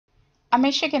A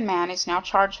Michigan man is now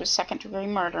charged with second-degree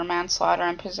murder, manslaughter,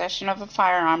 and possession of a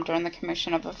firearm during the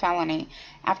commission of a felony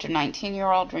after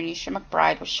 19-year-old Renisha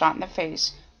McBride was shot in the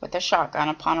face with a shotgun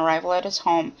upon arrival at his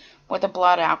home with a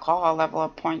blood alcohol level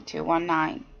of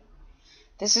 .219.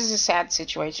 This is a sad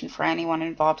situation for anyone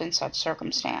involved in such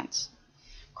circumstance.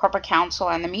 Corporate counsel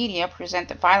and the media present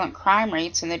that violent crime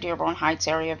rates in the Dearborn Heights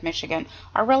area of Michigan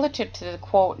are relative to the,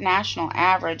 quote, national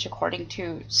average, according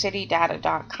to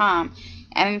citydata.com,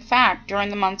 and in fact, during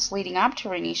the months leading up to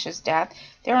Renisha's death,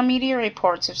 there are media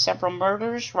reports of several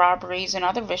murders, robberies, and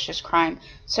other vicious crime,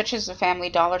 such as the Family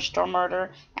Dollar Store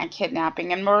murder and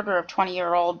kidnapping and murder of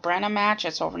 20-year-old Brenna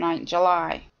Matches overnight in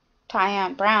July.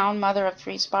 Tyann Brown, mother of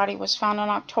three's body, was found on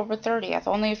October 30th,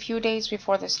 only a few days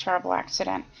before this terrible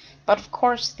accident. But of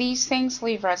course, these things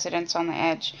leave residents on the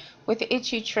edge, with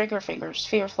itchy trigger fingers,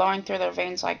 fear flowing through their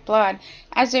veins like blood,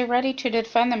 as they're ready to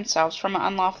defend themselves from an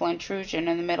unlawful intrusion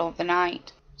in the middle of the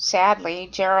night. Sadly,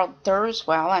 Gerald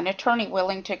Durswell, an attorney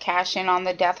willing to cash in on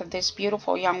the death of this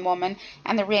beautiful young woman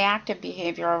and the reactive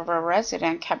behavior of a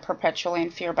resident kept perpetually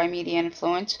in fear by media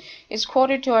influence, is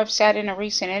quoted to have said in a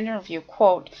recent interview,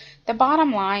 quote, "The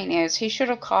bottom line is he should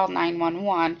have called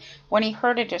 911 when he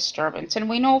heard a disturbance, and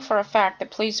we know for a fact the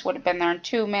police would have been there in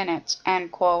 2 minutes,"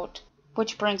 end quote.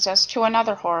 Which brings us to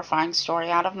another horrifying story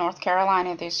out of North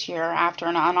Carolina this year after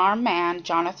an unarmed man,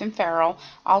 Jonathan Farrell,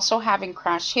 also having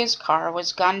crashed his car,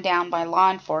 was gunned down by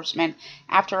law enforcement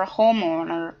after a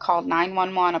homeowner called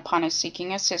 911 upon his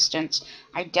seeking assistance,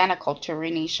 identical to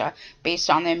Renisha, based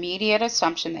on the immediate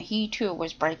assumption that he too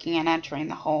was breaking and entering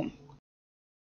the home.